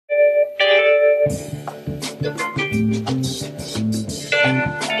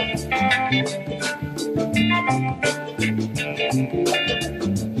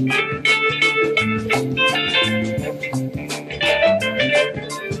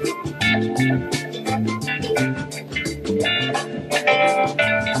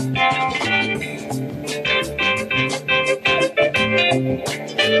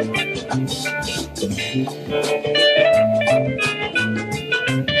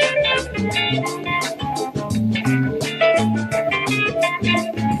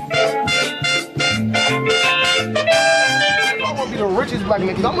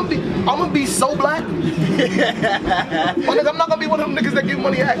black niggas. I'm gonna be so black. My nigga, I'm not gonna be one of them niggas that give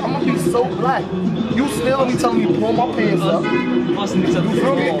money back. I'm gonna be so black. You still me telling me to pull my pants up. You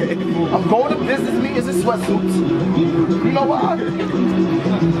feel me? I'm going to business meetings in sweatsuits. You know why?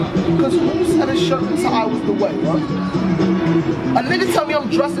 Because who said a shirt and tie was the way, bro? A nigga tell me I'm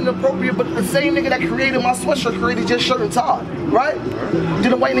dressed inappropriate, but the same nigga that created my sweatshirt created your shirt and tie, right?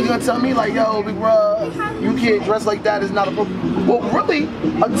 Then a white nigga gonna tell me like, yo, big bro, you can't dress like that, it's not appropriate. Well, really,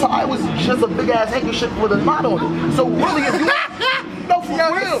 a tie was just a big ass handkerchief with a knot on it. So really, if you no, for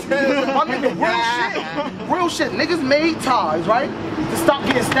real, my nigga, real shit. Niggas made ties, right, to stop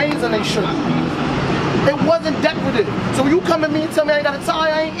getting stains on their shirt. It wasn't decorative. So you come at me and tell me I ain't got a tie,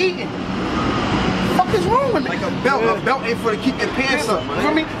 I ain't eating. What the fuck is wrong with me? Like a belt ain't for to keep your pants up. You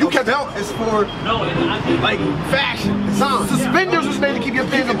feel me? A belt is for like fashion, design. Suspenders was made to keep your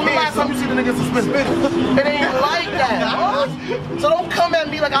pants up. When the last time you see the nigga suspenders? It ain't like that, bro. So don't come at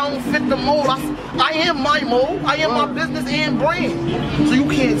me like I don't fit the mold. I am my mold. I am my business and brand. So you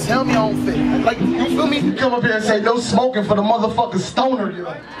can't tell me I don't fit. Like, you feel me? You come up here and say no smoking for the motherfucking stoner.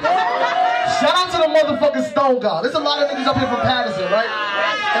 Shout out to the motherfucking stone god. There's a lot of niggas up here from Patterson, right?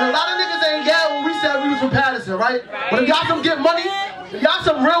 And a lot of niggas ain't gal when we said we was from Patterson, right? But if y'all some get money, if y'all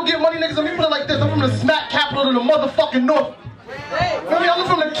some real get money niggas, let me put it like this, I'm from the smack capital of the motherfucking north. Feel me? I'm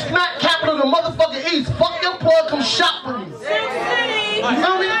from the smack capital of the motherfucking east. Fuck your plug, come shop for me. You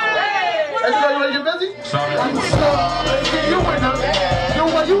feel me? Hey, you ready to get busy? Sorry. You went up.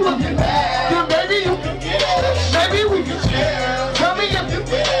 You looking bad. Yeah, baby, maybe we can share. Tell me if you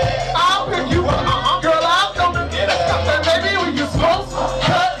I'll pick you up. Girl, I'll come. And maybe we can smoke,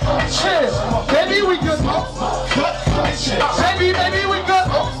 cut, chill. Maybe we can smoke, cut, chill. Maybe we can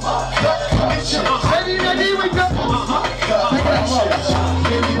smoke, cut, chill. Maybe we can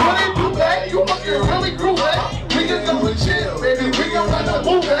really do that. You looking really groovy. We can go and chill, baby. We can run the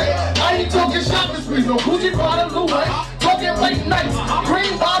movie. I ain't talking shopping sprees, no Gucci Prada Louis. Talking late nights,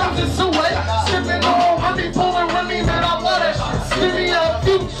 green bottles and suet. Sipping on Remy, pulling Remy, man, I love that shit. Give me a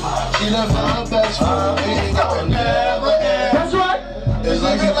future. She left my best friend, we ain't going never end. That's right. It's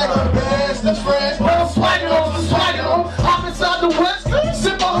like the best of friends. Well, swagging on, hop inside the west,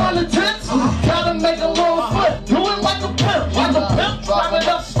 sip 100 tents. Gotta make a little foot, do it like a pimp, driving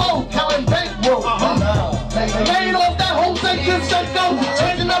up slow, counting bankroll. Made off that whole thing, just go,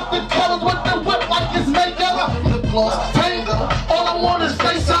 changing up the colors with the whip like it's makeup. Lip gloss, tango, all I want is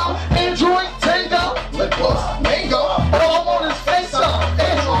face up. Android, tango, lip gloss, mango. All I want is face up.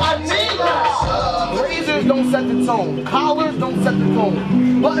 I need that. Razors don't set the tone, collars don't set the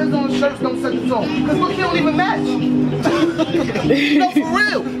tone, buttons on shirts don't set the tone. Cause look, you don't even match. No, for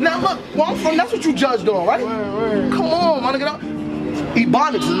real. Now look, where I'm from, that's what you judged on, right? Come on, my nigga.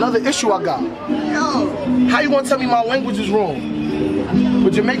 Ebonics is another issue I got. How you gonna tell me my language is wrong?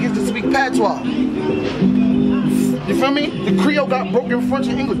 But Jamaicans to speak patois. You feel me? The Creole got broken French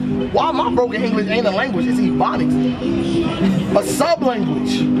and English. Why my broken English ain't a language? It's Ebonics. A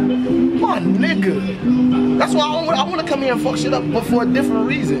sub-language. My nigga. That's why I want to come here and fuck shit up, but for a different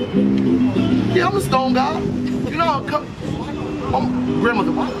reason. Yeah, I'm a stone guy. You know,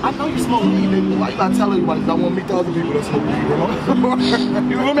 grandmother, I know you smoke weed, nigga. Why you gotta tell everybody? Because I want to meet the other people that smoke weed, bro.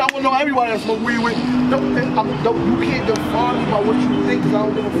 You feel me? I want to know everybody that smoke weed with. You can't define me by what you think, because I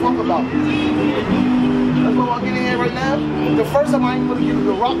don't give a fuck about it. That's why I get in here right now. The first time I ain't gonna give you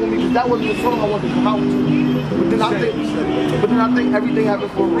the rock with me, because that wasn't the song I wanted to come out to. But then I think everything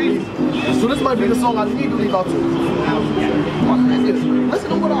happened for a reason. So this might be the song I need to leave out to. My niggas, listen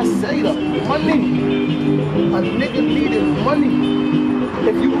to what I say though. Money. A nigga needed money.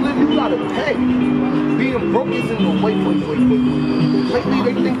 If you live, you gotta pay. Being broke is in the wait. Lately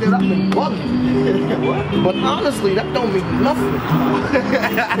they think that I've been bugging. But honestly, that don't mean nothing.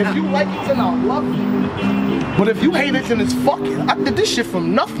 If you like it, then I love it. But if you hate it, then it's fuck it. I did this shit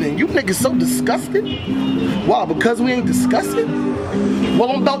from nothing. You niggas so disgusted. Why? Because we ain't disgusted? Well,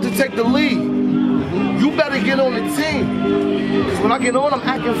 I'm about to take the lead. You better get on the team. Because when I get on, I'm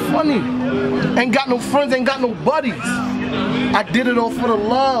acting funny. Ain't got no friends, ain't got no buddies. I did it all for the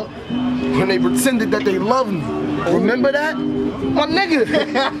love. When they pretended that they loved me. Remember that? My nigga.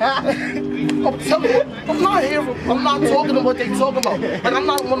 I'm telling you, I'm not talking about what they talking about. Like, I'm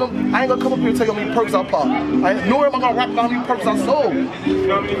not one of them, I ain't gonna come up here and tell you how many perks I pop. Nor am I gonna rap about how many perks I sold.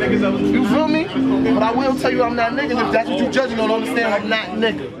 You feel me? But I will tell you I'm that nigga. If that's what you judging, don't understand I'm that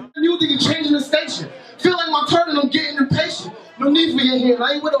nigga. You think you're changing the station. Feel like my turn and I'm getting impatient. No need for your hand,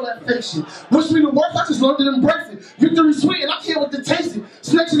 I ain't with all that fake shit. Wish me the worst, I just learned to embrace it. Victory sweet and I can't wait to taste it.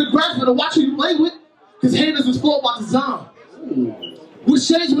 Snakes in the grass for to watch who you play with. Cause haters is flawed by design. What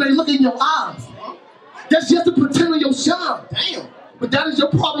shades when they look in your eyes? That's just to pretend on your shine. Damn. But that is your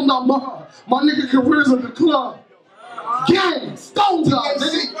problem, not mine. My nigga career's in the club. Gang, Stone Time,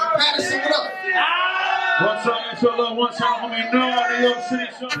 nigga. Patterson, what up? One time, that's your love. One time, homie, Nard in your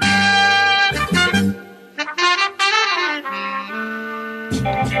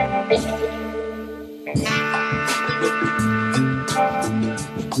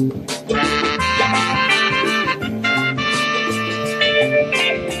city.